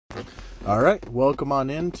All right, welcome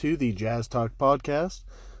on into the Jazz Talk Podcast,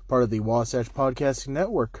 part of the Wasatch Podcasting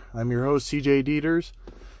Network. I'm your host, CJ Dieters.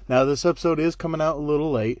 Now, this episode is coming out a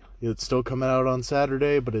little late. It's still coming out on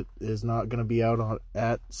Saturday, but it is not going to be out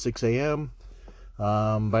at 6 a.m.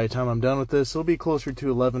 By the time I'm done with this, it'll be closer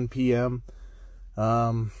to 11 p.m.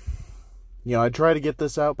 I try to get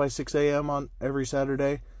this out by 6 a.m. on every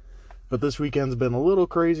Saturday, but this weekend's been a little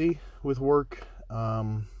crazy with work.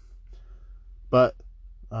 But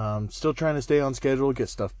still trying to stay on schedule, get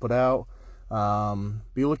stuff put out.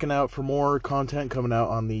 Be looking out for more content coming out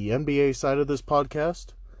on the NBA side of this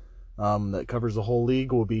podcast that covers the whole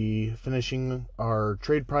league. We'll be finishing our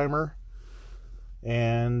trade primer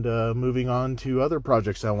and moving on to other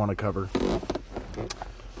projects I want to cover.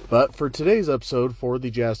 But for today's episode for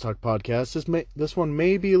the Jazz Talk Podcast, this one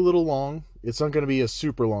may be a little long. It's not going to be a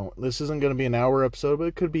super long one. This isn't going to be an hour episode, but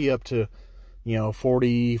it could be up to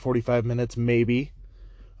 40, 45 minutes maybe.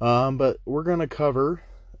 But we're going to cover,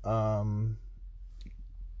 do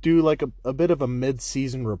like a bit of a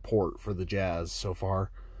mid-season report for the Jazz so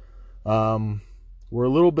far. We're a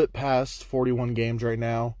little bit past 41 games right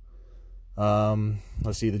now.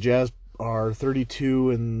 Let's see, the Jazz are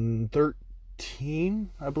 32-13,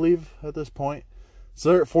 I believe, at this point. So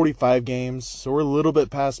they're at 45 games, so we're a little bit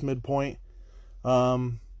past midpoint. But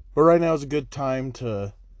right now is a good time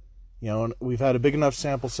to... we've had a big enough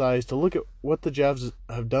sample size to look at what the Jazz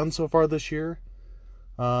have done so far this year.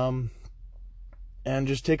 And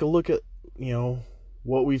just take a look at,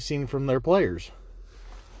 what we've seen from their players.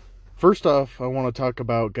 First off, I want to talk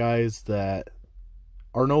about guys that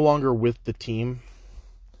are no longer with the team.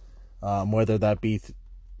 Whether that be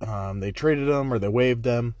they traded them or they waived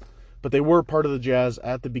them. But they were part of the Jazz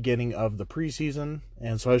at the beginning of the preseason.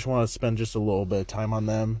 And so I just want to spend just a little bit of time on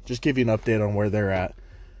them. Just give you an update on where they're at.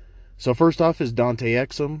 So first off is Dante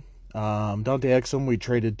Exum. Dante Exum we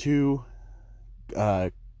traded to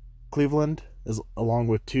Cleveland along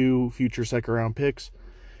with 2 future second-round picks.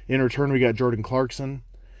 In return, we got Jordan Clarkson.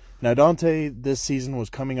 Now, Dante this season was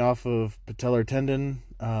coming off of patellar tendon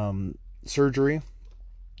surgery.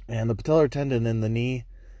 And the patellar tendon in the knee,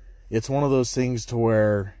 it's one of those things to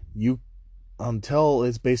where until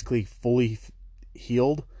it's basically fully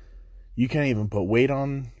healed, you can't even put weight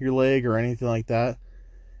on your leg or anything like that.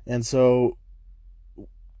 And so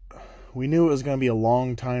we knew it was going to be a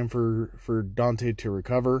long time for Dante to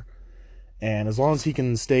recover. And as long as he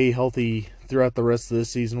can stay healthy throughout the rest of this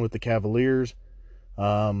season with the Cavaliers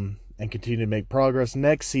and continue to make progress,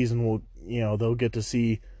 next season they'll get to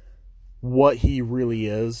see what he really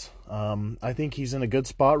is. I think he's in a good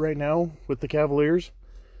spot right now with the Cavaliers.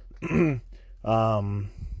 He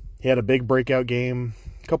had a big breakout game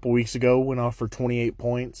a couple weeks ago, went off for 28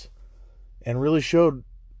 points, and really showed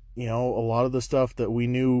a lot of the stuff that we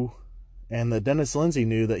knew and that Dennis Lindsey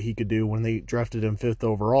knew that he could do when they drafted him 5th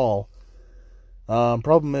overall.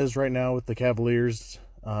 Problem is right now with the Cavaliers,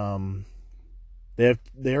 they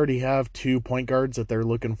already have 2 point guards that they're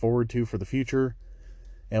looking forward to for the future.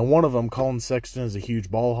 And one of them, Colin Sexton, is a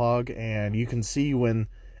huge ball hog. And you can see when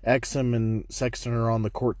Exum and Sexton are on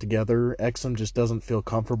the court together, Exum just doesn't feel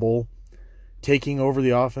comfortable taking over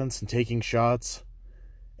the offense and taking shots.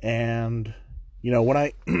 And when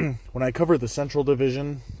I cover the Central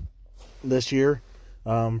Division this year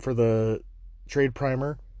for the trade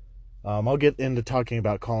primer, I'll get into talking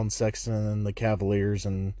about Colin Sexton and the Cavaliers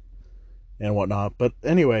and whatnot. But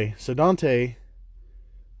anyway, so Dante,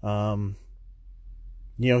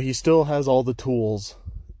 he still has all the tools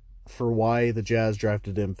for why the Jazz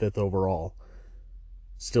drafted him 5th overall.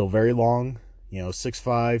 Still very long,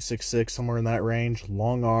 6'5", 6'6", somewhere in that range.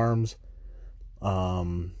 Long arms.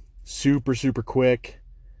 Super, super quick.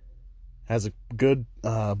 Has a good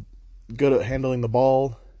at handling the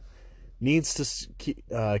ball. Needs to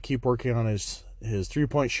keep working on his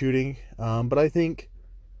 3-point shooting. But I think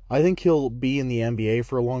he'll be in the NBA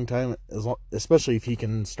for a long time, especially if he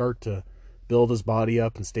can start to build his body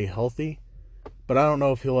up and stay healthy. But I don't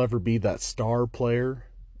know if he'll ever be that star player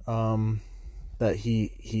that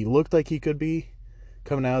he looked like he could be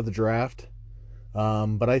coming out of the draft.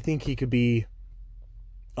 But I think he could be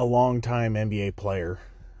a long-time NBA player.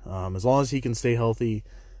 As long as he can stay healthy,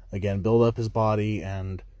 again, build up his body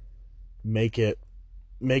and make it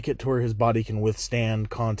to where his body can withstand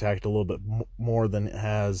contact a little bit more than it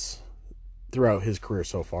has throughout his career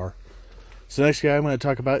so far. So the next guy I'm going to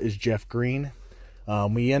talk about is Jeff Green.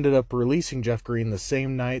 We ended up releasing Jeff Green the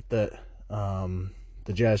same night that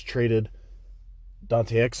the Jazz traded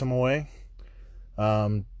Dante Exum away.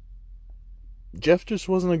 Jeff just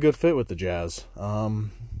wasn't a good fit with the Jazz.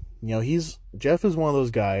 Jeff is one of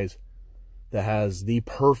those guys that has the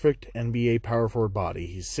perfect NBA power forward body.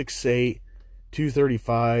 He's 6'8",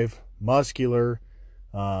 235, muscular,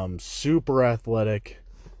 super athletic,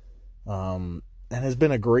 and has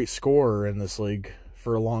been a great scorer in this league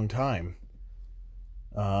for a long time.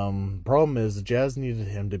 Problem is the Jazz needed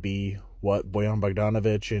him to be what Bojan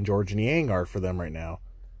Bogdanovic and George Niang are for them right now.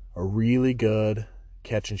 A really good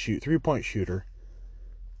catch-and-shoot three-point shooter.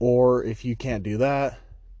 Or if you can't do that,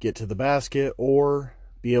 get to the basket or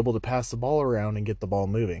be able to pass the ball around and get the ball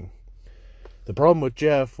moving. The problem with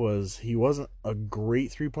Jeff was he wasn't a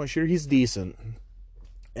great three-point shooter. He's decent,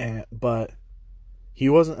 but he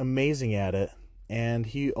wasn't amazing at it. And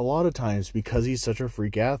he, a lot of times, because he's such a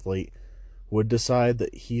freak athlete, would decide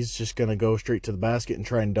that he's just going to go straight to the basket and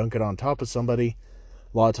try and dunk it on top of somebody.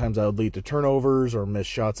 A lot of times that would lead to turnovers or missed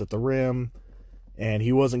shots at the rim. And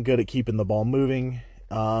he wasn't good at keeping the ball moving.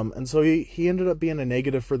 And so he ended up being a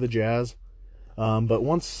negative for the Jazz. But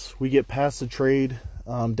once we get past the trade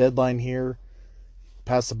deadline here,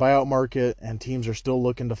 past the buyout market, and teams are still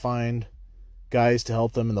looking to find guys to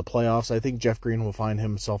help them in the playoffs, I think Jeff Green will find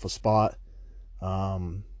himself a spot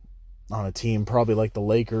on a team probably like the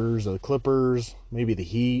Lakers or the Clippers, maybe the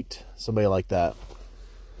Heat, somebody like that.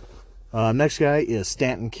 Next guy is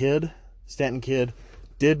Stanton Kidd. Stanton Kidd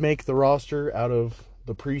did make the roster out of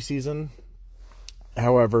the preseason.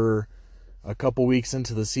 However, a couple weeks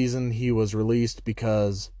into the season, he was released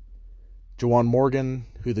because Juwan Morgan,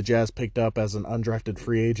 who the Jazz picked up as an undrafted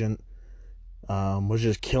free agent, was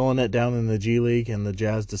just killing it down in the G League, and the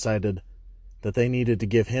Jazz decided that they needed to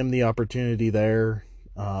give him the opportunity there.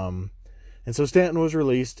 And so Stanton was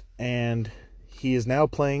released, and he is now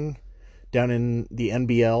playing down in the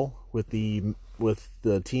NBL with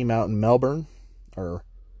the team out in Melbourne, or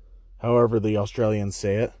however the Australians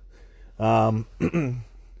say it.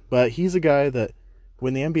 But he's a guy that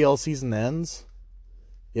when the NBL season ends,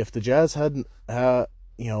 if the Jazz hadn't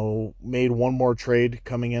made one more trade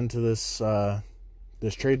coming into this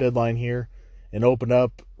trade deadline here and opened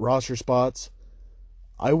up roster spots,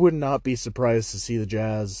 I would not be surprised to see the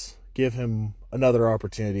Jazz give him another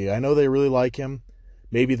opportunity. I know they really like him.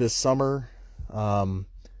 Maybe this summer, when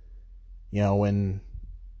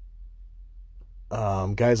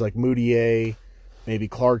guys like Moutier, maybe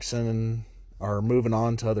Clarkson are moving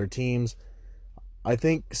on to other teams, I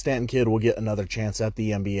think Stanton Kidd will get another chance at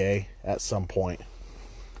the NBA at some point.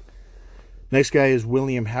 Next guy is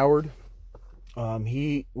William Howard.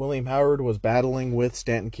 William Howard was battling with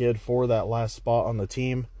Stanton Kidd for that last spot on the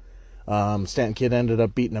team. Stanton Kidd ended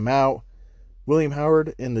up beating him out. William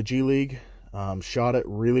Howard in the G League shot it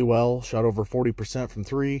really well. Shot over 40% from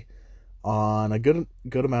three on a good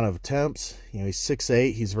amount of attempts. He's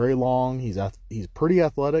 6'8". He's very long. He's pretty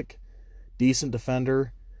athletic, decent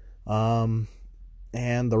defender. And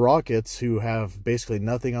the Rockets, who have basically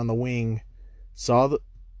nothing on the wing, saw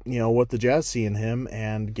what the Jazz see in him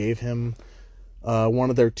and gave him one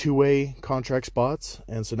of their two-way contract spots.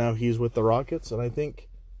 And so now he's with the Rockets, and I think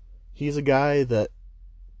he's a guy that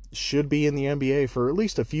should be in the NBA for at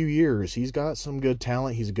least a few years. He's got some good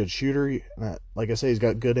talent. He's a good shooter. Like I say, he's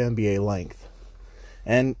got good NBA length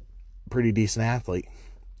and pretty decent athlete.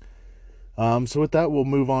 So with that, we'll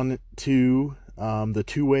move on to the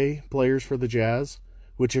two-way players for the Jazz,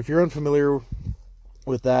 which, if you're unfamiliar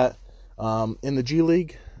with that, in the G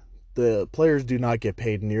League, the players do not get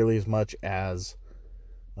paid nearly as much as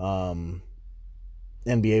NBA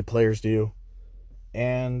players do.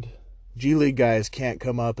 And G League guys can't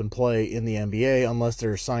come up and play in the NBA unless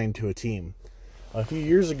they're signed to a team. A few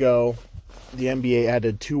years ago, the NBA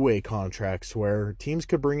added two-way contracts where teams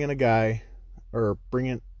could bring in a guy,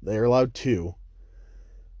 they're allowed two.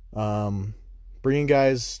 Bringing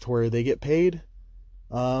guys to where they get paid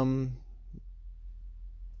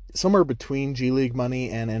somewhere between G League money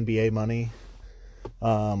and NBA money,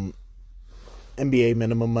 NBA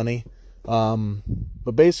minimum money.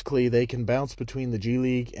 But basically, they can bounce between the G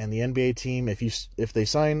League and the NBA team. If they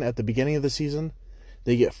sign at the beginning of the season,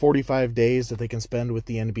 they get 45 days that they can spend with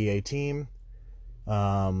the NBA team,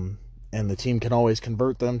 and the team can always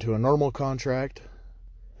convert them to a normal contract.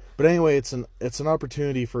 But anyway, it's an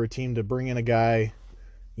opportunity for a team to bring in a guy,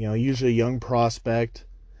 usually a young prospect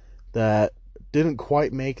that didn't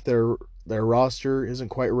quite make their roster, isn't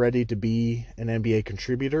quite ready to be an NBA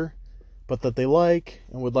contributor, but that they like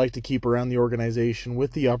and would like to keep around the organization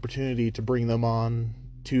with the opportunity to bring them on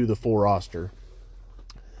to the full roster.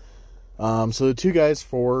 So the two guys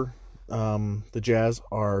for the Jazz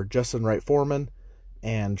are Justin Wright-Foreman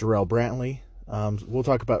and Jarrell Brantley. We'll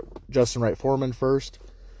talk about Justin Wright-Foreman first.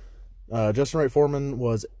 Justin Wright-Foreman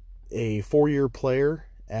was a 4-year player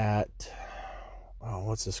at,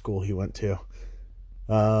 what's the school he went to?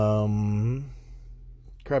 Crap,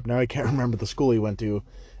 now I can't remember the school he went to.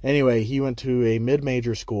 Anyway, he went to a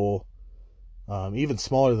mid-major school, even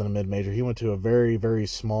smaller than a mid-major. He went to a very, very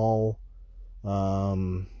small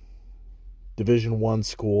Division One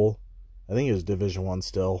school. I think it was Division One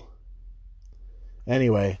still.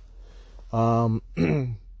 Anyway, went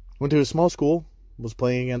to a small school, was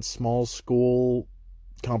playing against small school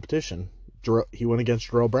competition. He went against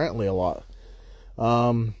Jarrell Brantley a lot.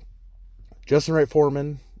 Justin Wright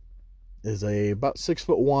Foreman is about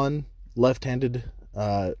 6'1", left-handed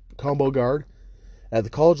combo guard. At the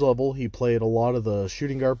college level, he played a lot of the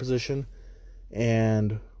shooting guard position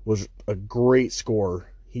and was a great scorer.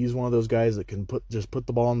 He's one of those guys that can put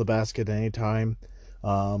the ball in the basket at any time.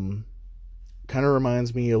 Kind of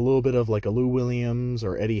reminds me a little bit of like a Lou Williams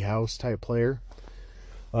or Eddie House type player.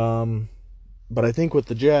 But I think with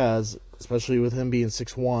the Jazz, especially with him being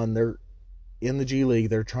 6'1", they're in the G League.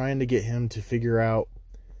 They're trying to get him to figure out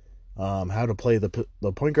how to play the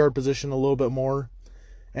point guard position a little bit more,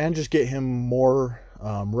 and just get him more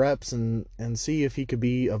reps and see if he could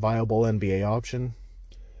be a viable NBA option.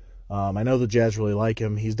 I know the Jazz really like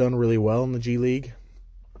him. He's done really well in the G League.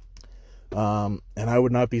 And I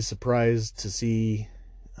would not be surprised to see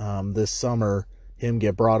this summer him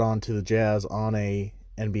get brought on to the Jazz on a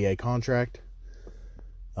NBA contract.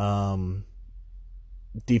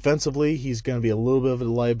 Defensively, he's going to be a little bit of a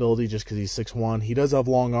liability just because he's 6'1". He does have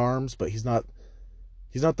long arms, but he's not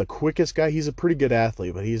the quickest guy. He's a pretty good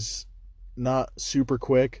athlete, but he's not super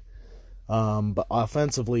quick. But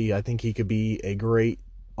offensively, I think he could be a great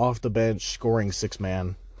off-the-bench scoring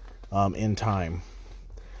six-man in time.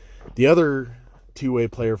 The other two-way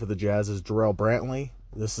player for the Jazz is Jarrell Brantley.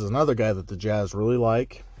 This is another guy that the Jazz really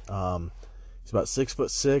like. He's about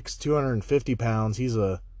 6'6", 250 pounds. He's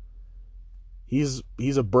a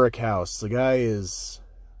brick house. The guy is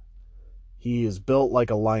built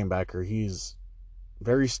like a linebacker. He's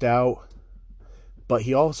very stout, but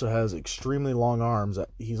he also has extremely long arms.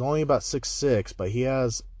 He's only about 6'6", but he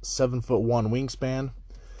has 7'1" wingspan,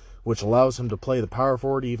 which allows him to play the power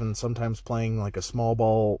forward, even sometimes playing like a small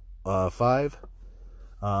ball 5.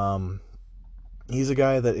 He's a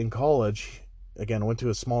guy that in college, again, went to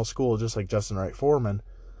a small school just like Justin Wright Foreman,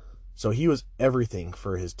 so he was everything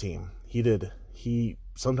for his team. He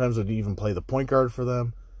sometimes would even play the point guard for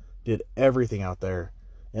them, did everything out there.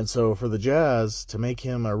 And so for the Jazz to make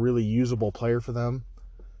him a really usable player for them,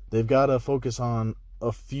 they've got to focus on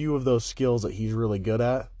a few of those skills that he's really good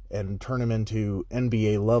at and turn him into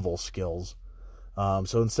NBA level skills.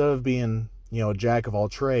 So instead of being, a jack of all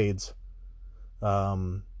trades,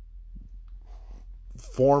 form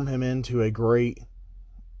him into a great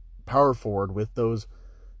power forward with those,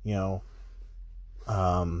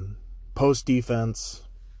 post defense,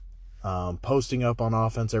 posting up on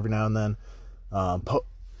offense every now and then,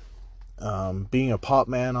 being a pop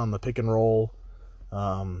man on the pick and roll,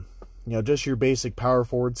 just your basic power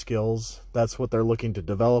forward skills. That's what they're looking to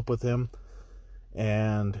develop with him.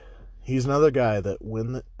 And he's another guy that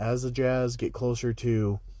as the Jazz get closer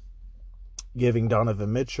to giving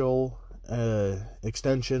Donovan Mitchell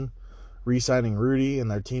extension, re-signing Rudy,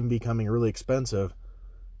 and their team becoming really expensive,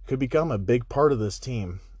 could become a big part of this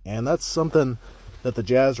team. And that's something that the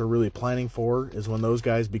Jazz are really planning for, is when those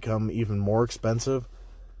guys become even more expensive.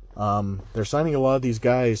 They're signing a lot of these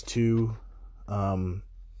guys to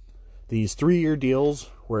these 3-year deals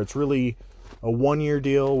where it's really a 1-year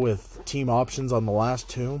deal with team options on the last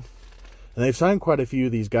 2. And they've signed quite a few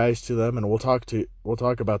of these guys to them, and we'll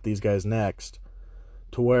talk about these guys next,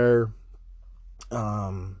 to where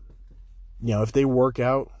if they work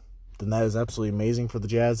out, then that is absolutely amazing for the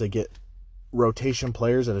Jazz. They get rotation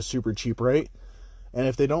players at a super cheap rate. And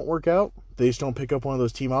if they don't work out, they just don't pick up one of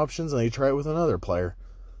those team options and they try it with another player.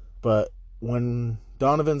 But when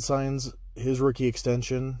Donovan signs his rookie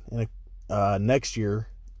extension in next year,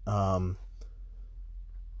 and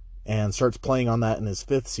starts playing on that in his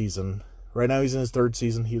 5th season, right now he's in his 3rd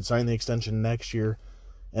season, he would sign the extension next year,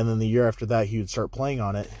 and then the year after that he would start playing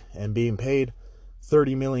on it and being paid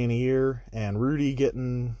 $30 million a year, and Rudy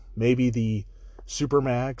getting maybe the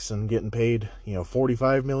Supermax and getting paid,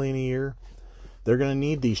 $45 million a year. They're going to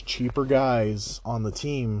need these cheaper guys on the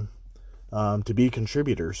team to be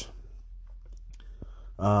contributors.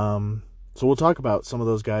 So we'll talk about some of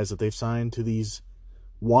those guys that they've signed to these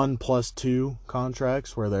 1+2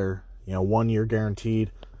 contracts, where they're 1 year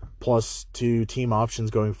guaranteed plus 2 team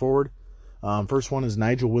options going forward. First one is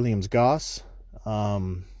Nigel Williams-Goss.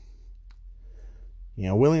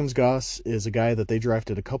 Williams-Goss is a guy that they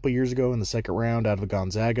drafted a couple years ago in the 2nd round out of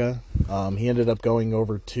Gonzaga. He ended up going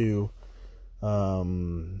over to, I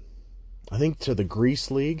think, to the Greek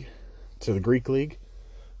League.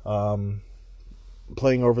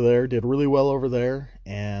 playing over there, did really well over there,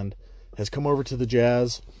 and has come over to the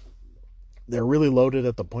Jazz. They're really loaded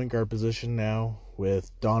at the point guard position now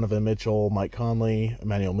with Donovan Mitchell, Mike Conley,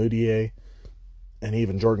 Emmanuel Mudiay, and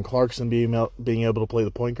even Jordan Clarkson being able to play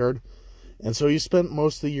the point guard. And so he spent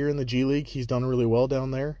most of the year in the G League. He's done really well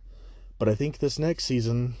down there. But I think this next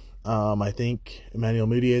season, I think Emmanuel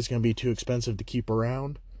Mudiay is going to be too expensive to keep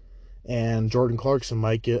around. And Jordan Clarkson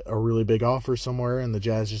might get a really big offer somewhere, and the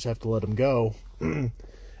Jazz just have to let him go.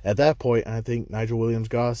 At that point, I think Nigel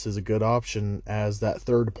Williams-Goss is a good option as that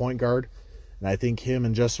third point guard. And I think him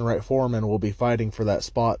and Justin Wright-Foreman will be fighting for that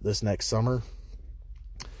spot this next summer.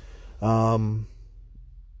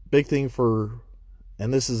 Big thing for,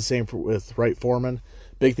 and this is the same with Wright-Foreman,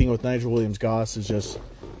 big thing with Nigel Williams-Goss is just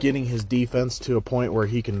getting his defense to a point where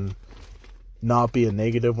he can not be a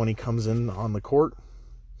negative when he comes in on the court.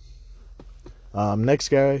 Next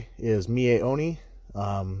guy is Mie Oni,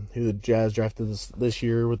 who the Jazz drafted this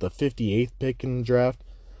year with the 58th pick in the draft.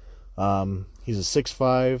 He's a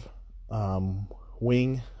 6'5",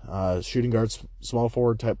 wing, shooting guard, small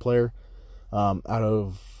forward type player, out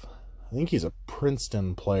of, I think he's a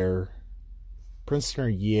Princeton player, Princeton or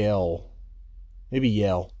Yale, maybe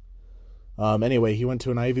Yale. Anyway, he went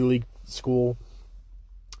to an Ivy League school.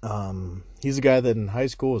 He's a guy that in high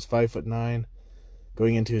school was 5'9",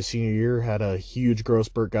 going into his senior year, had a huge growth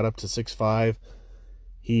spurt, got up to 6'5".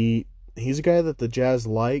 He's a guy that the Jazz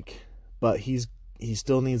like, but he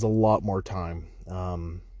still needs a lot more time.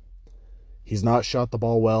 He's not shot the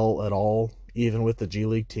ball well at all, even with the G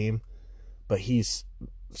League team, but he's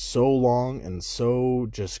so long and so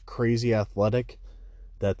just crazy athletic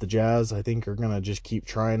that the Jazz, I think, are going to just keep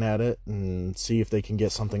trying at it and see if they can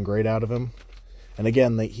get something great out of him. And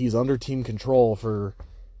again, he's under team control for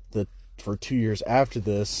 2 years after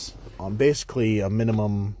this on basically a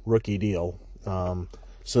minimum rookie deal.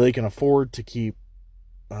 So they can afford to keep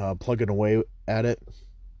plugging away at it.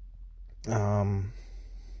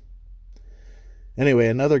 Anyway,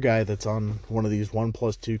 another guy that's on one of these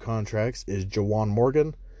 1+2 contracts is Juwan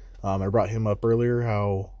Morgan. I brought him up earlier,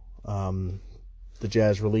 how the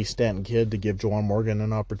Jazz released Stanton Kidd to give Juwan Morgan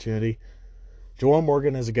an opportunity. Juwan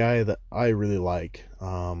Morgan is a guy that I really like.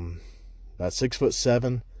 About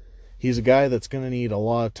 6'7". He's a guy that's going to need a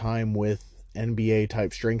lot of time with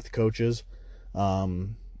NBA-type strength coaches.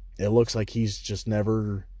 It looks like he's just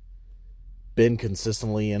never been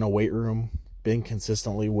consistently in a weight room, been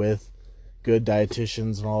consistently with good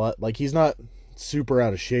dietitians and all that. Like, he's not super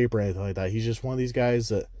out of shape or anything like that. He's just one of these guys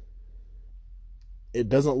that it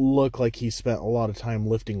doesn't look like he spent a lot of time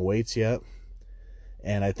lifting weights yet.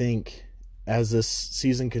 And I think as this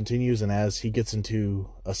season continues and as he gets into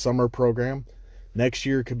a summer program, next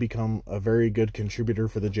year could become a very good contributor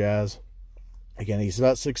for the Jazz. Again, he's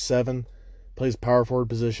about 6'7", plays power forward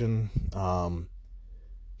position.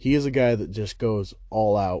 He is a guy that just goes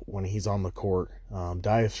all out when he's on the court.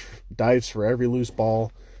 Dives for every loose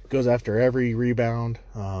ball, goes after every rebound.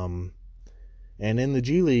 And in the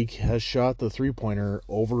G League has shot the three-pointer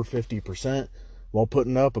over 50% while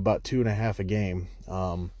putting up about 2.5 a game.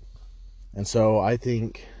 And so I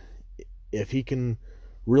think if he can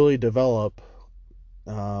really develop,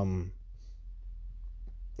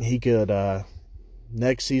 he could,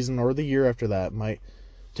 next season or the year after that, might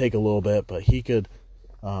take a little bit, but he could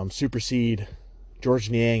supersede George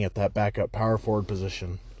Niang at that backup power forward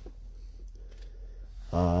position.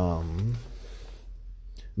 And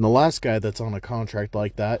the last guy that's on a contract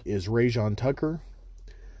like that is Rajon Tucker.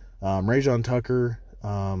 Rajon Tucker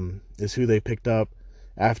is who they picked up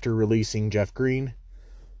after releasing Jeff Green.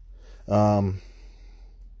 Rajon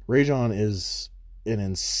is an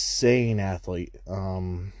insane athlete.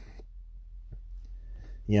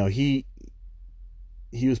 He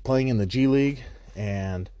was playing in the G League,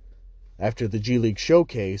 and after the G League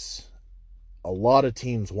showcase, a lot of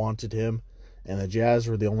teams wanted him, and the Jazz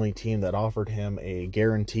were the only team that offered him a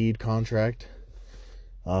guaranteed contract.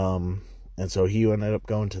 And so he ended up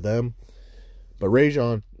going to them. But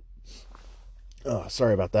Rajon,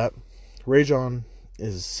 sorry about that. Rajon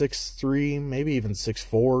is 6'3", maybe even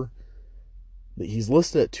 6'4". He's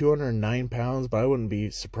listed at 209 pounds, but I wouldn't be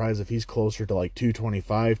surprised if he's closer to like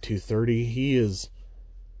 225, 230.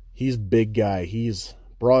 He's a big guy. He's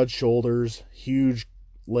broad shoulders, huge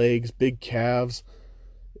legs, big calves,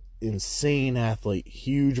 insane athlete,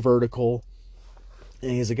 huge vertical.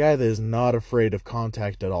 And he's a guy that is not afraid of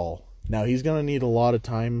contact at all. Now, he's going to need a lot of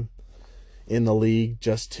time in the league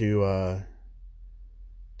just to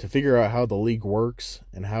figure out how the league works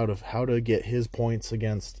and how to get his points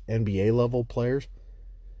against NBA level players.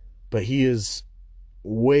 But he is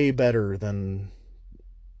way better than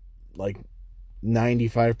like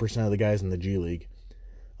 95% of the guys in the G League.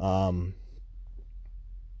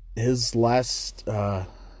 His last,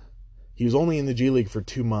 he was only in the G League for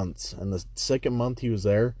 2 months, and the second month he was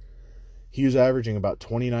there, he was averaging about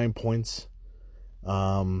 29 points,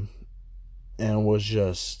 and was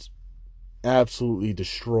just absolutely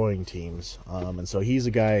destroying teams. And so he's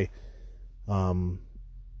a guy,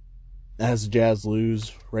 as the Jazz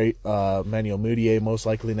lose, right? Emmanuel Mudiay most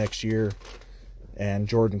likely next year, and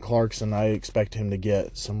Jordan Clarkson, I expect him to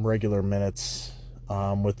get some regular minutes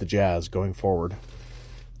with the Jazz going forward.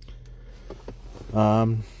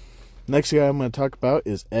 Next guy I'm going to talk about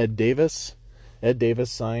is Ed Davis. Ed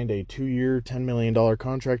Davis signed a 2-year, $10 million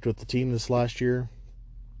contract with the team this last year.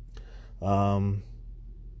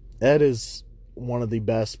 Ed is one of the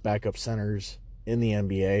best backup centers in the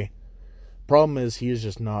NBA. Problem is, he is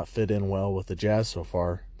just not fit in well with the Jazz so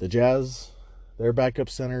far. The Jazz, their backup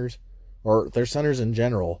centers, or their centers in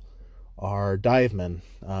general, are dive men.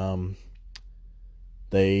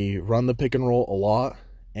 They run the pick and roll a lot,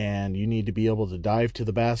 and you need to be able to dive to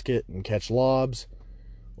the basket and catch lobs,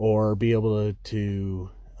 or be able to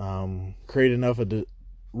create enough of the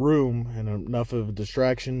room and enough of a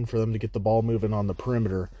distraction for them to get the ball moving on the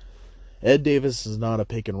perimeter. Ed Davis is not a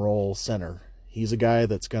pick and roll center. He's a guy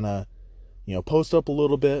that's gonna, post up a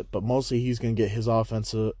little bit, but mostly he's gonna get his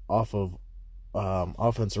offense off of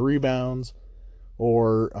offensive rebounds,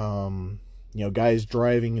 or guys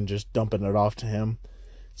driving and just dumping it off to him.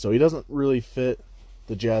 So he doesn't really fit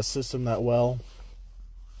the Jazz system that well.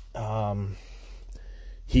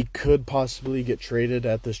 He could possibly get traded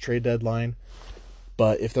at this trade deadline,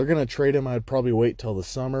 but if they're going to trade him, I'd probably wait till the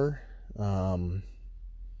summer, and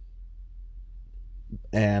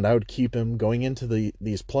I would keep him going into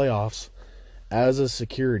these playoffs as a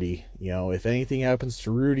security. If anything happens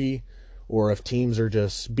to Rudy, or if teams are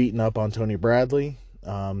just beating up on Tony Bradley,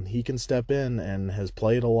 he can step in, and has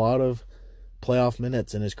played a lot of playoff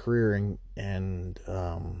minutes in his career, and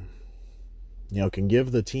can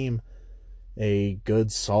give the team a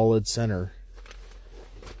good, solid center.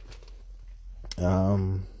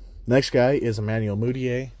 Next guy is Emmanuel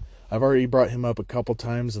Mudiay. I've already brought him up a couple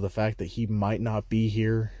times of the fact that he might not be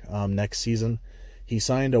here next season. He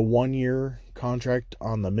signed a 1-year contract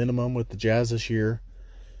on the minimum with the Jazz this year,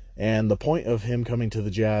 and the point of him coming to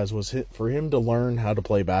the Jazz was for him to learn how to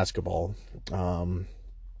play basketball.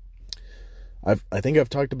 I think I've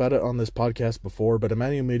talked about it on this podcast before, but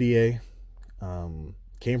Emmanuel Mudiay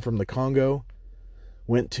came from the Congo,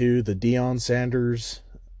 went to the Deion Sanders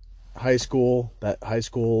high school. That high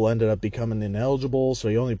school ended up becoming ineligible, so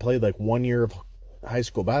he only played like 1 year of high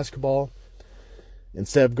school basketball.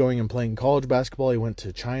 Instead of going and playing college basketball, he went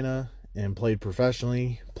to China and played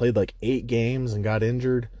professionally, played like 8 games and got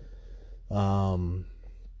injured. And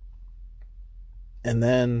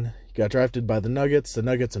then he got drafted by the Nuggets. The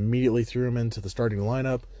Nuggets immediately threw him into the starting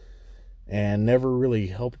lineup and never really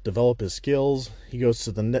helped develop his skills. He goes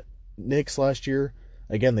to the Knicks last year.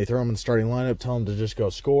 Again, they throw him in the starting lineup, tell him to just go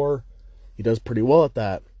score. He does pretty well at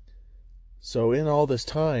that. So in all this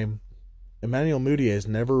time, Emmanuel Mudiay has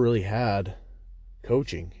never really had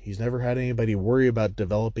coaching. He's never had anybody worry about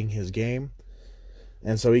developing his game.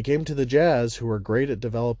 And so he came to the Jazz, who are great at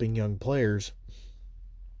developing young players,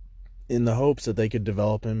 in the hopes that they could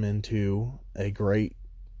develop him into a great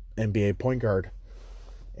NBA point guard.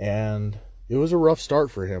 And it was a rough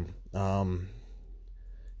start for him.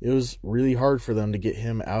 It was really hard for them to get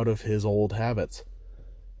him out of his old habits.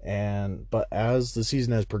 But as the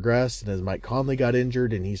season has progressed, and as Mike Conley got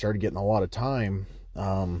injured and he started getting a lot of time,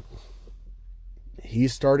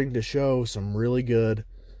 he's starting to show some really good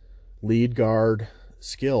lead guard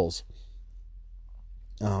skills.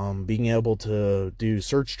 Being able to do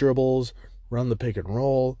search dribbles, run the pick and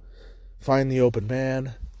roll, find the open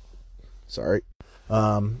man.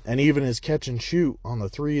 And even his catch and shoot on the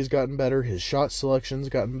three has gotten better. His shot selection's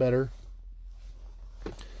gotten better.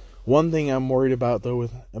 One thing I'm worried about, though,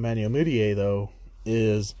 with Emmanuel Mudiay, though,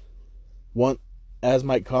 is as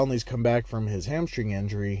Mike Conley's come back from his hamstring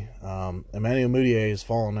injury, Emmanuel Mudiay has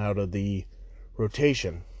fallen out of the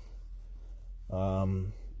rotation.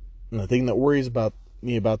 And the thing that worries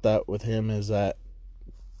me about that with him is that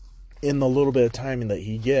in the little bit of timing that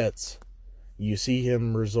he gets, you see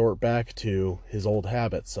him resort back to his old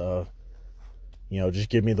habits of, just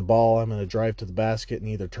give me the ball, I'm going to drive to the basket and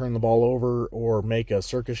either turn the ball over or make a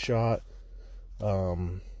circus shot.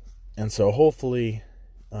 And so hopefully,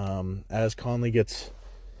 as Conley gets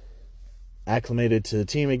acclimated to the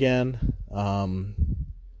team again,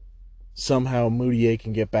 somehow Mudiay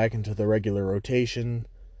can get back into the regular rotation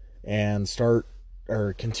and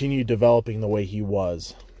continue developing the way he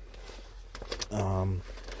was.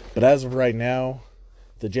 But as of right now,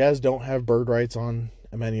 the Jazz don't have bird rights on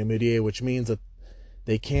Emmanuel Mudiay, which means that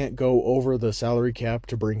they can't go over the salary cap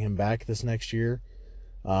to bring him back this next year,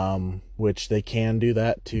 which they can do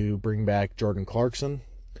that to bring back Jordan Clarkson.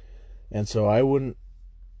 And so I wouldn't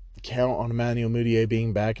count on Emmanuel Mudiay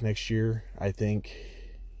being back next year. I think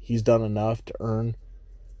he's done enough to earn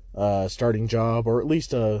a starting job, or at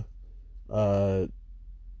least a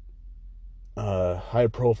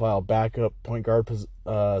high-profile backup point guard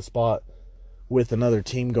spot with another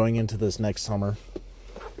team going into this next summer.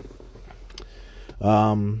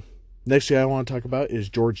 Next guy I want to talk about is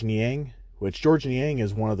Georges Niang, which Georges Niang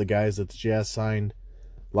is one of the guys that the Jazz signed,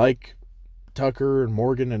 like Tucker and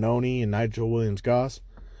Morgan and Oni and Nigel Williams-Goss,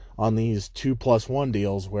 on these 2+1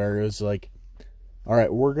 deals, where it was like, all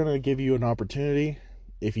right, we're going to give you an opportunity.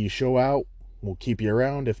 If you show out, we'll keep you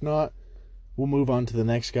around. If not, we'll move on to the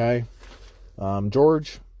next guy.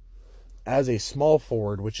 George, as a small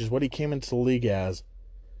forward, which is what he came into the league as,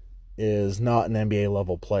 is not an NBA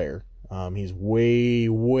level player. He's way,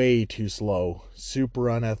 way too slow,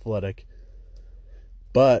 super unathletic.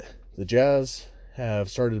 But the Jazz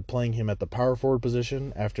have started playing him at the power forward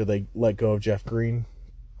position after they let go of Jeff Green.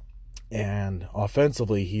 And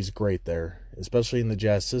offensively, he's great there, especially in the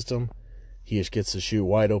Jazz system. He just gets to shoot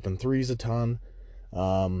wide open threes a ton,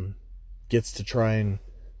 gets to try and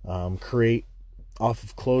create off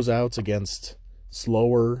of closeouts against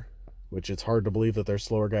slower, which it's hard to believe that there's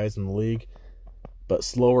slower guys in the league, but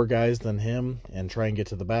slower guys than him, and try and get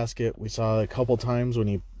to the basket. We saw a couple times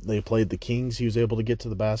when they played the Kings, he was able to get to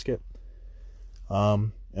the basket.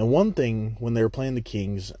 And one thing when they were playing the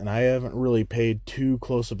Kings, and I haven't really paid too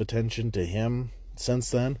close of attention to him since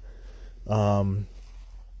then,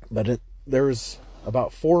 but there was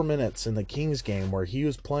about 4 minutes in the Kings game where he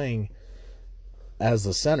was playing as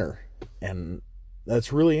the center, and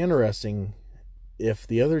that's really interesting. If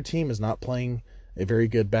the other team is not playing a very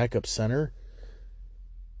good backup center,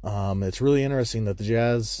 it's really interesting that the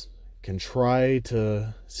Jazz can try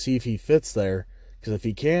to see if he fits there, because if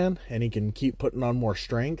he can, and he can keep putting on more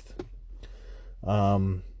strength,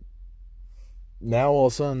 now all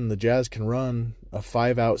of a sudden the Jazz can run a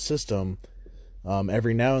 5-out system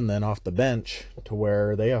every now and then off the bench, to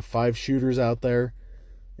where they have 5 shooters out there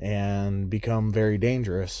and become very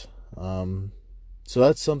dangerous. So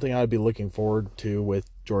that's something I'd be looking forward to with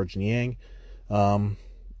Georges Niang.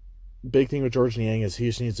 Big thing with Georges Niang is he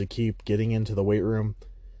just needs to keep getting into the weight room,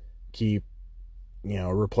 keep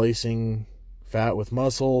replacing fat with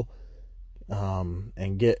muscle,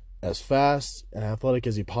 and get as fast and athletic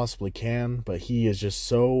as he possibly can. But he is just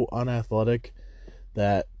so unathletic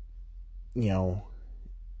that even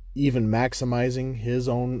maximizing his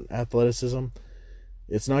own athleticism,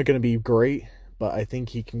 it's not going to be great, but I think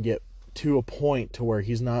he can get to a point to where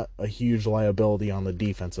he's not a huge liability on the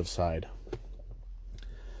defensive side.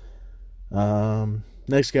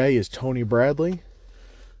 Next guy is Tony Bradley.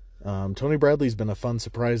 Tony Bradley's been a fun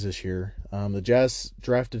surprise this year. The Jazz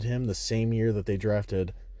drafted him the same year that they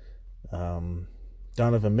drafted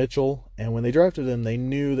Donovan Mitchell, and when they drafted him, they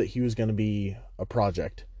knew that he was going to be a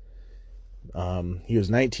project. He was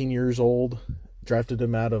 19 years old, drafted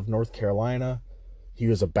him out of North Carolina. He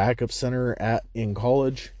was a backup center in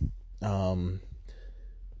college,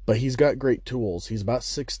 but he's got great tools. He's about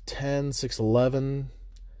 6'10", 6'11".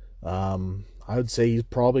 I would say he's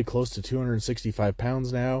probably close to 265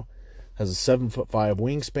 pounds now, has a 7'5"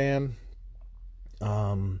 wingspan.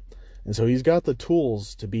 And so he's got the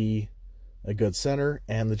tools to be a good center,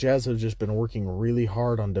 and the Jazz have just been working really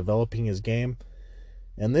hard on developing his game.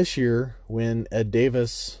 And this year, when Ed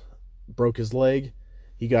Davis broke his leg,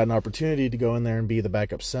 he got an opportunity to go in there and be the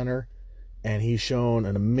backup center, and he's shown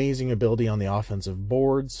an amazing ability on the offensive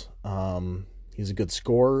boards. He's a good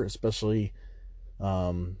scorer, especially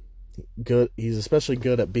good. He's especially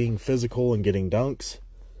good at being physical and getting dunks.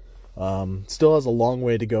 Still has a long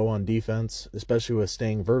way to go on defense, especially with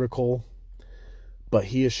staying vertical, but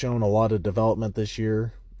he has shown a lot of development this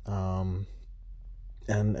year. And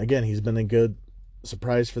again, he's been a good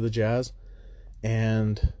surprise for the Jazz,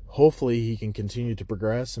 and hopefully he can continue to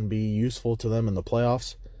progress and be useful to them in the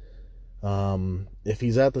playoffs. If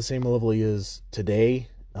he's at the same level he is today,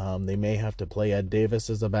 they may have to play Ed Davis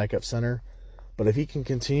as a backup center, but if he can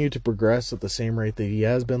continue to progress at the same rate that he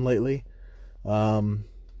has been lately,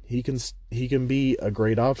 he can be a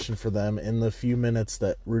great option for them in the few minutes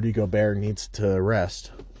that Rudy Gobert needs to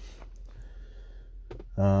rest.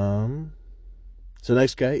 So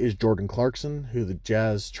next guy is Jordan Clarkson, who the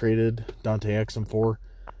Jazz traded Dante Exum for.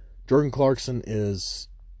 Jordan Clarkson is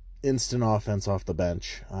instant offense off the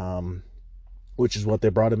bench, which is what they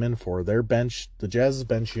brought him in for. The Jazz's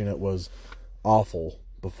bench unit was awful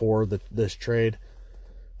before this trade.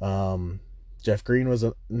 Jeff Green was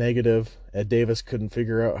a negative. Ed Davis couldn't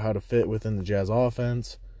figure out how to fit within the Jazz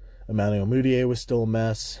offense. Emmanuel Mudiay was still a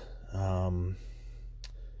mess.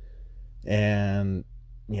 And,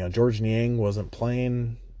 George Niang wasn't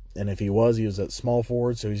playing. And if he was at small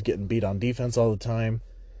forward, so he's getting beat on defense all the time.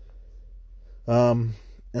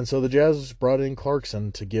 And so the Jazz brought in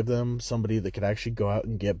Clarkson to give them somebody that could actually go out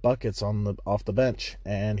and get buckets off the bench.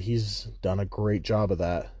 And he's done a great job of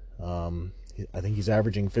that. I think he's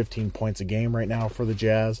averaging 15 points a game right now for the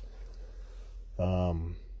Jazz.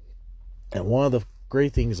 And one of the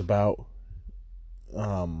great things about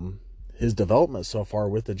his development so far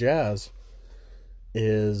with the Jazz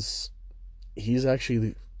is he's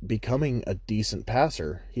actually becoming a decent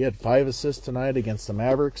passer. He had 5 assists tonight against the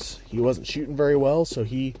Mavericks. He wasn't shooting very well, so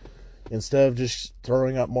he, instead of just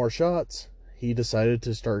throwing up more shots, he decided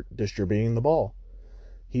to start distributing the ball.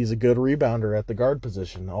 He's a good rebounder at the guard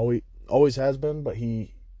position. Always has been, but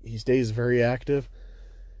he stays very active.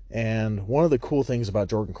 And one of the cool things about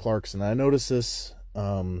Jordan Clarkson, I noticed this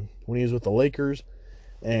when he was with the Lakers,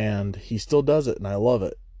 and he still does it, and I love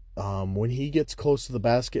it. When he gets close to the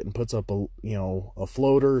basket and puts up a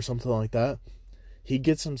floater or something like that, he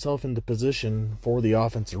gets himself into position for the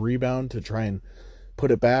offensive rebound to try and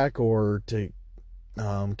put it back or to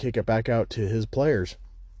kick it back out to his players.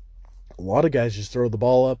 A lot of guys just throw the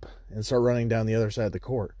ball up and start running down the other side of the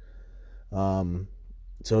court.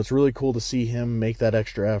 So it's really cool to see him make that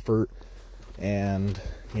extra effort and,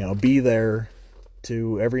 be there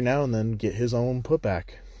to every now and then get his own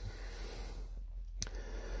putback.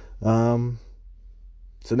 So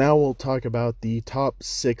now we'll talk about the top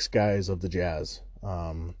 6 guys of the Jazz.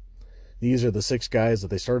 These are the 6 guys that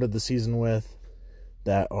they started the season with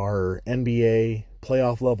that are NBA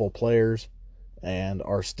playoff level players and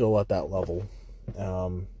are still at that level.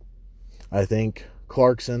 I think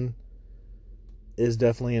Clarkson is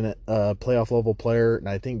definitely a playoff level player, and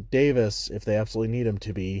I think Davis, if they absolutely need him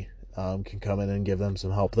to be, can come in and give them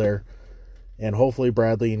some help there. And hopefully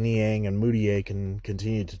Bradley, Niang, and Mudiay can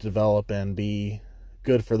continue to develop and be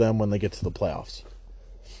good for them when they get to the playoffs.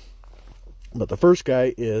 But the first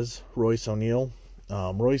guy is Royce O'Neal.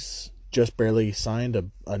 Royce just barely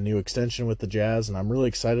signed a new extension with the Jazz, and I'm really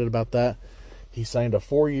excited about that. He signed a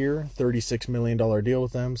 4-year, $36 million deal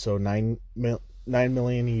with them, so $9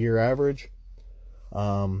 million a year average.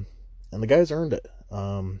 And the guy's earned it.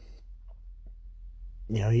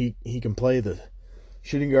 He can play the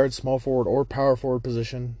shooting guard, small forward, or power forward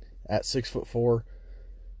position at 6'4".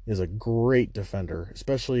 Is a great defender,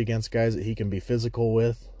 especially against guys that he can be physical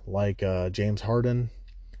with, like James Harden.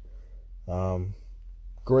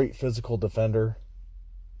 Great physical defender.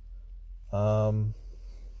 I'm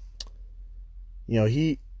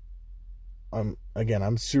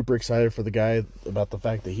super excited for the guy, about the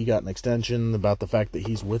fact that he got an extension, about the fact that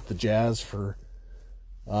he's with the Jazz for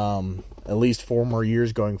at least 4 more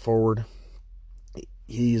years going forward.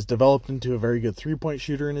 He's developed into a very good three-point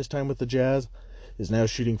shooter in his time with the Jazz, is now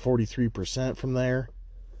shooting 43% from there.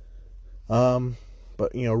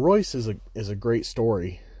 But Royce is a great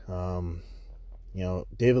story.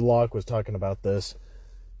 David Locke was talking about this.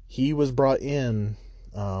 He was brought in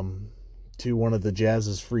to one of the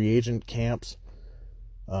Jazz's free agent camps.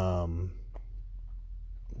 The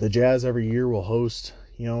Jazz every year will host,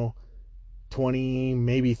 20,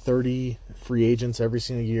 maybe 30 free agents every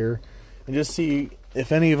single year, and just see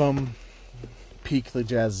if any of them pique the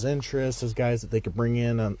Jazz's interest as guys that they could bring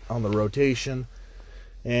in on the rotation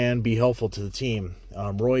and be helpful to the team.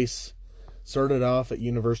 Royce started off at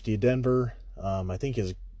University of Denver. I think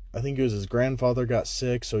it was his grandfather got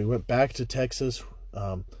sick, so he went back to Texas.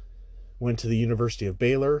 Went to the University of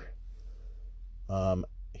Baylor.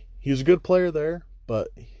 He was a good player there, but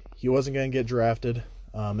he wasn't going to get drafted.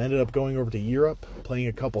 Ended up going over to Europe, playing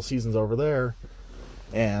a couple seasons over there,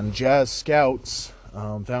 and Jazz scouts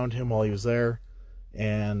found him while he was there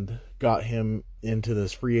and got him into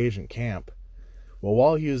this free agent camp. Well,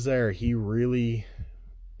 while he was there, he really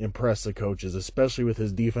impressed the coaches, especially with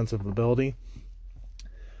his defensive ability.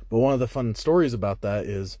 But one of the fun stories about that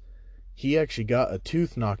is he actually got a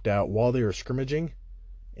tooth knocked out while they were scrimmaging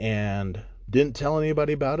and didn't tell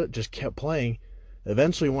anybody about it, just kept playing.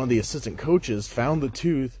 Eventually, one of the assistant coaches found the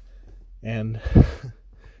tooth and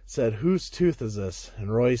said, "Whose tooth is this?"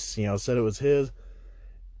 And Royce, said it was his.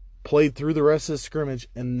 Played through the rest of the scrimmage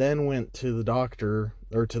and then went to the doctor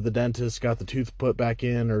or to the dentist, got the tooth put back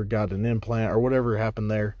in or got an implant or whatever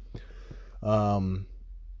happened there. But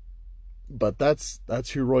that's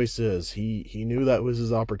who Royce is. He knew that was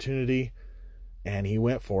his opportunity and he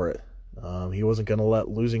went for it. He wasn't going to let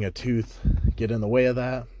losing a tooth get in the way of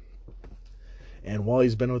that. And while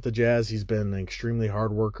he's been with the Jazz, he's been an extremely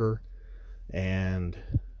hard worker. And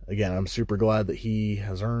again, I'm super glad that he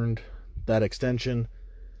has earned that extension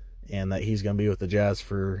and that he's going to be with the Jazz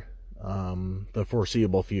for the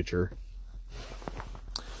foreseeable future.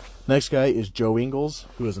 Next guy is Joe Ingles,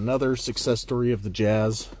 who is another success story of the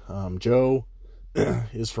Jazz. Joe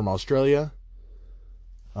is from Australia.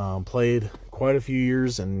 Played quite a few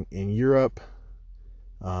years in Europe.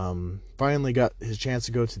 Finally got his chance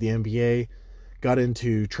to go to the NBA. Got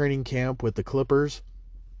into training camp with the Clippers.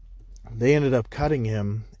 They ended up cutting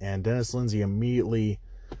him, and Dennis Lindsey immediately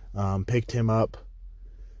picked him up.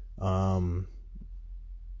 When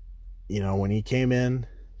he came in,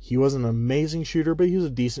 he wasn't an amazing shooter, but he was a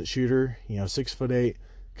decent shooter. 6'8",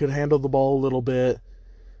 could handle the ball a little bit,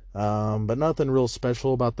 but nothing real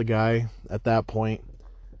special about the guy at that point.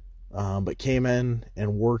 But came in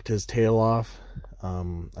and worked his tail off.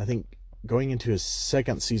 I think going into his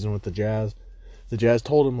second season with the Jazz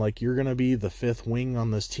told him, you're going to be the fifth wing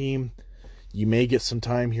on this team. You may get some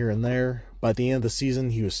time here and there. By the end of the season,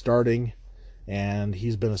 he was starting, and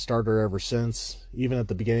he's been a starter ever since. Even at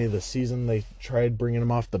the beginning of the season, they tried bringing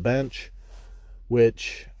him off the bench,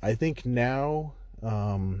 which I think now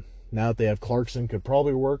that they have Clarkson, could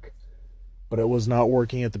probably work, but it was not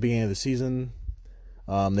working at the beginning of the season.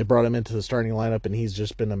 They brought him into the starting lineup, and he's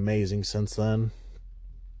just been amazing since then.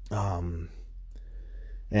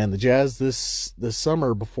 And the Jazz this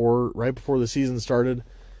summer, right before the season started,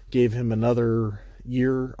 gave him another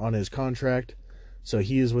year on his contract. So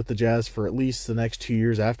he is with the Jazz for at least the next 2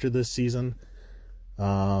 years after this season.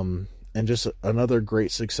 And just another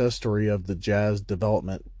great success story of the Jazz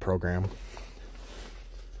development program.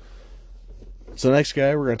 So the next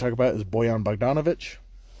guy we're going to talk about is Bojan Bogdanovic.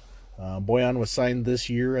 Bojan was signed this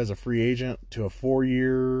year as a free agent to a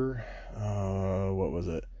 4-year, a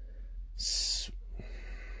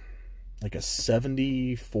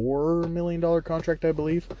 $74 million contract, I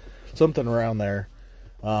believe. Something around there.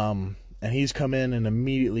 And he's come in and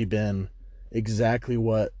immediately been exactly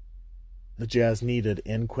what the Jazz needed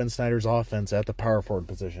in Quinn Snyder's offense at the power forward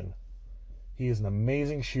position. He is an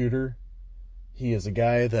amazing shooter. He is a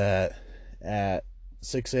guy that at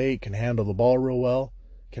 6'8" can handle the ball real well,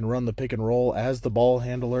 can run the pick and roll as the ball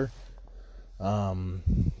handler.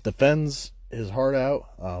 Defends his heart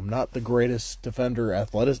out. Not the greatest defender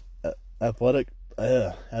athleticism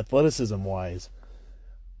wise,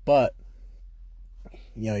 but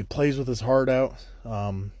he plays with his heart out,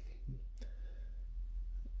 or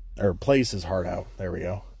plays his heart out. There we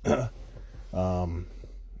go. And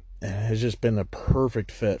has just been a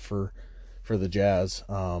perfect fit for the Jazz.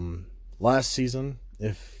 Last season,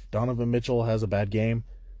 if Donovan Mitchell has a bad game,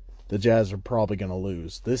 the Jazz are probably going to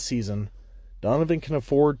lose. This season, Donovan can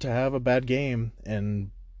afford to have a bad game,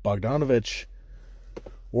 and Bogdanovic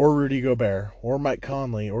or Rudy Gobert or Mike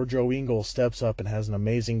Conley or Joe Ingles steps up and has an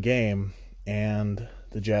amazing game, and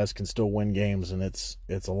the Jazz can still win games. And it's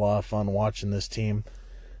a lot of fun watching this team,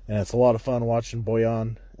 and it's a lot of fun watching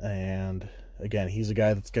Bojan. And again, he's a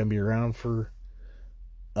guy that's going to be around for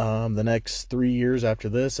the next 3 years after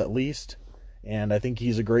this at least, and I think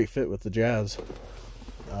he's a great fit with the Jazz.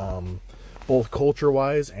 Both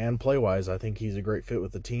culture-wise and play-wise, I think he's a great fit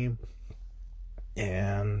with the team.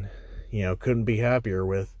 And, couldn't be happier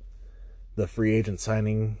with the free agent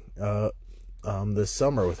signing this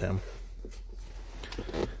summer with him.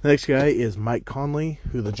 The next guy is Mike Conley,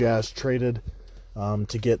 who the Jazz traded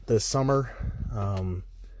to get this summer.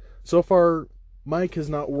 So far, Mike has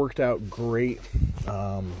not worked out great.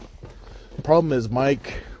 The problem is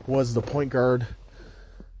Mike was the point guard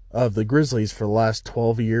of the Grizzlies for the last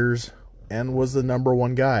 12 years and was the number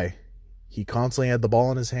one guy. He constantly had the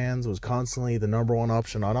ball in his hands, was constantly the number one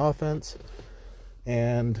option on offense.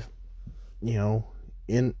 And,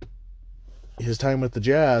 in his time with the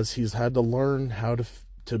Jazz, he's had to learn how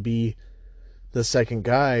to be the second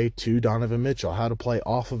guy to Donovan Mitchell, how to play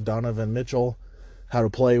off of Donovan Mitchell, how to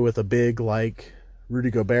play with a big like Rudy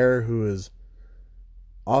Gobert, who is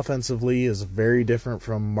offensively is very different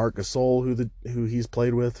from Marc Gasol, who he's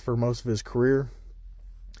played with for most of his career.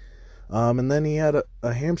 And then he had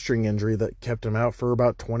a hamstring injury that kept him out for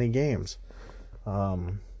about 20 games.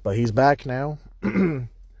 But he's back now. And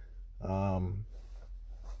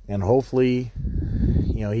hopefully,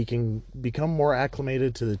 he can become more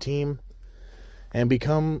acclimated to the team and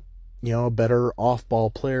become, a better off-ball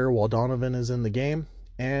player while Donovan is in the game.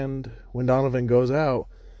 And when Donovan goes out,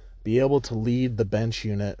 be able to lead the bench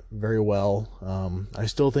unit very well. I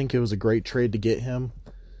still think it was a great trade to get him.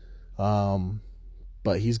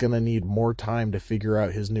 But he's going to need more time to figure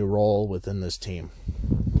out his new role within this team.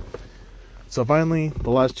 So finally, the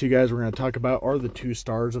last two guys we're going to talk about are the two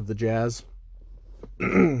stars of the Jazz.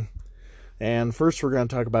 And first we're going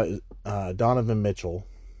to talk about Donovan Mitchell.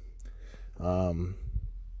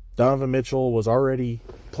 Donovan Mitchell was already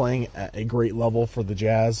playing at a great level for the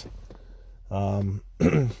Jazz. And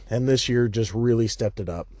this year just really stepped it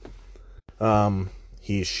up.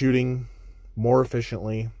 He's shooting more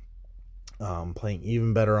efficiently, playing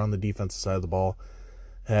even better on the defensive side of the ball,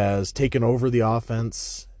 has taken over the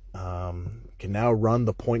offense, can now run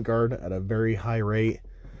the point guard at a very high rate.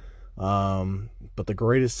 But the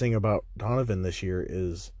greatest thing about Donovan this year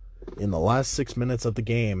is in the last 6 minutes of the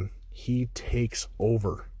game, he takes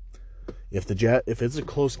over. If it's a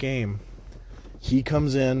close game, he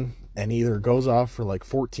comes in and either goes off for like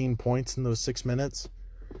 14 points in those 6 minutes,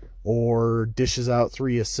 or dishes out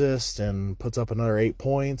 3 assists and puts up another 8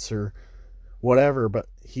 points or whatever. But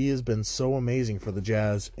he has been so amazing for the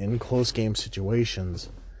Jazz in close game situations,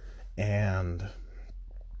 and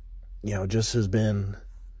just has been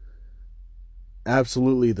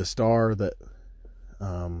absolutely the star that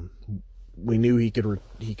we knew he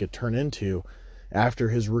could turn into after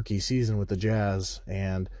his rookie season with the Jazz.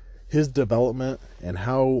 And his development and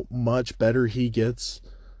how much better he gets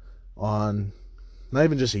on not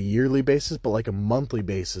even just a yearly basis, but like a monthly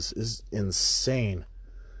basis is insane.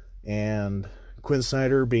 And Quinn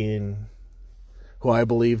Snyder, being who I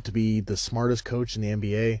believe to be the smartest coach in the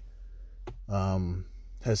NBA,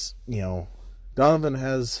 Donovan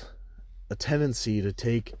has a tendency to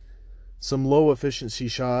take some low efficiency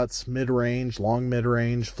shots, long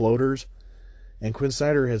mid-range floaters, and Quinn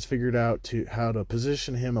Snyder has figured out how to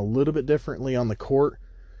position him a little bit differently on the court,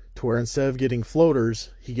 to where instead of getting floaters,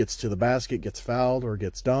 he gets to the basket, gets fouled, or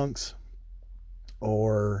gets dunks,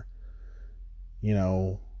 or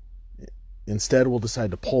instead will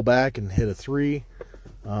decide to pull back and hit a 3.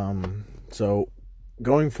 So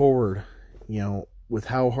going forward, with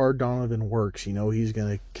how hard Donovan works, he's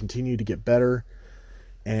going to continue to get better,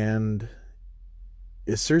 and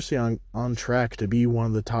is seriously on track to be one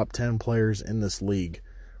of the top 10 players in this league.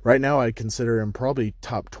 Right now, I consider him probably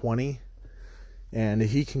top 20, and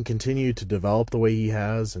if he can continue to develop the way he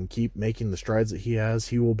has and keep making the strides that he has,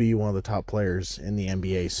 he will be one of the top players in the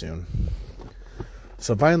NBA soon.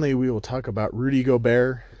 So finally, we will talk about Rudy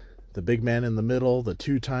Gobert, the big man in the middle, the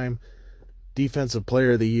 2-time Defensive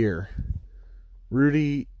Player of the Year.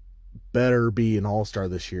 Rudy better be an all-star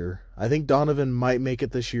this year. I think Donovan might make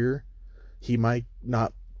it this year. He might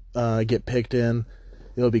not get picked in.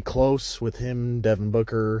 It'll be close with him, Devin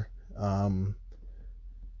Booker,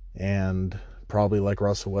 and probably like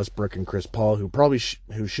Russell Westbrook and Chris Paul,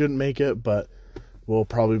 who shouldn't make it, but will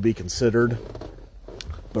probably be considered.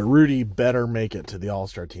 But Rudy better make it to the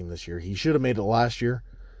All-Star team this year. He should have made it last year,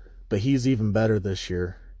 but he's even better this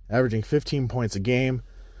year, averaging 15 points a game,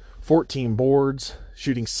 14 boards,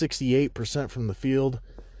 shooting 68% from the field,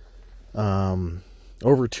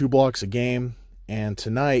 over 2 blocks a game, and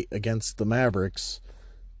tonight against the Mavericks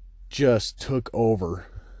just took over.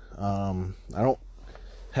 I don't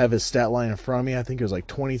have his stat line in front of me. I think it was like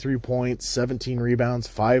 23 points, 17 rebounds,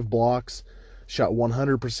 5 blocks, shot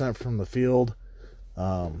 100% from the field.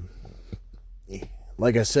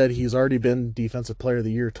 Like I said, he's already been Defensive Player of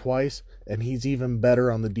the Year twice, and he's even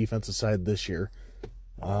better on the defensive side this year.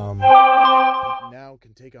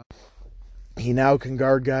 He now can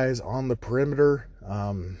guard guys on the perimeter.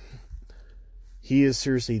 He is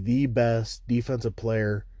seriously the best defensive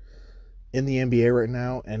player in the NBA right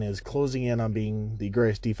now, and is closing in on being the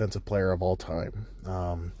greatest defensive player of all time.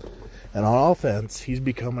 And on offense, he's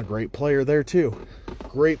become a great player there too.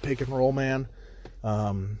 Great pick and roll man.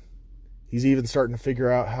 He's even starting to figure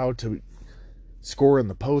out how to score in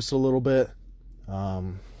the post a little bit.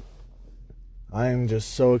 I am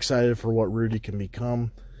just so excited for what Rudy can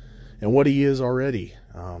become and what he is already.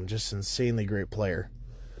 Just insanely great player.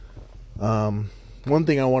 One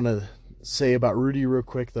thing I want to say about Rudy real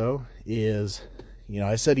quick, though, is,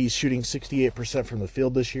 I said he's shooting 68% from the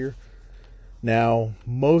field this year. Now,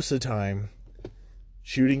 most of the time,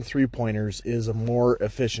 shooting 3-pointers is a more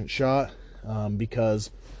efficient shot, because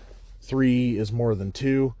 3 is more than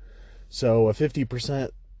 2. So a 50%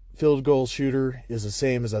 field goal shooter is the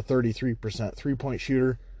same as a 33% 3-point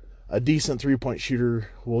shooter. A decent 3-point shooter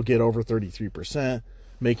will get over 33%,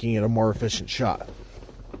 making it a more efficient shot.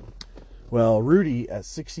 Well, Rudy at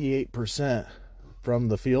 68% from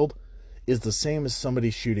the field is the same as somebody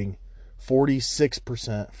shooting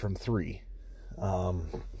 46% from 3.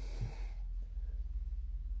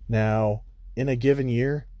 Now, in a given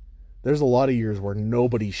year, there's a lot of years where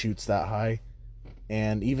nobody shoots that high.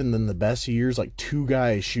 And even in the best years, like 2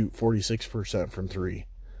 guys shoot 46% from 3.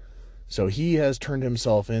 So he has turned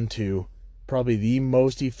himself into probably the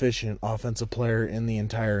most efficient offensive player in the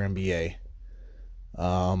entire NBA.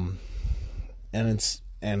 And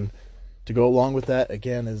to go along with that,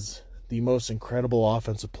 again, is the most incredible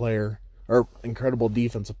offensive player, or incredible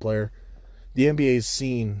defensive player, the NBA's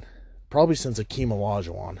seen probably since Akeem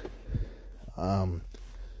Olajuwon.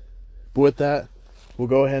 But with that, we'll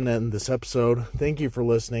go ahead and end this episode. Thank you for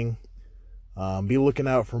listening. Be looking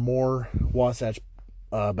out for more Wasatch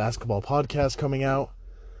basketball podcasts coming out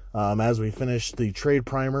as we finish the trade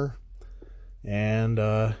primer. And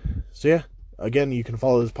so yeah, again, you can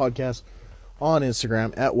follow this podcast on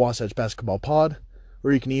Instagram at Wasatch Basketball Pod,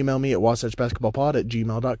 or you can email me at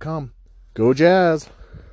wasatchbasketballpod@gmail.com. Go Jazz!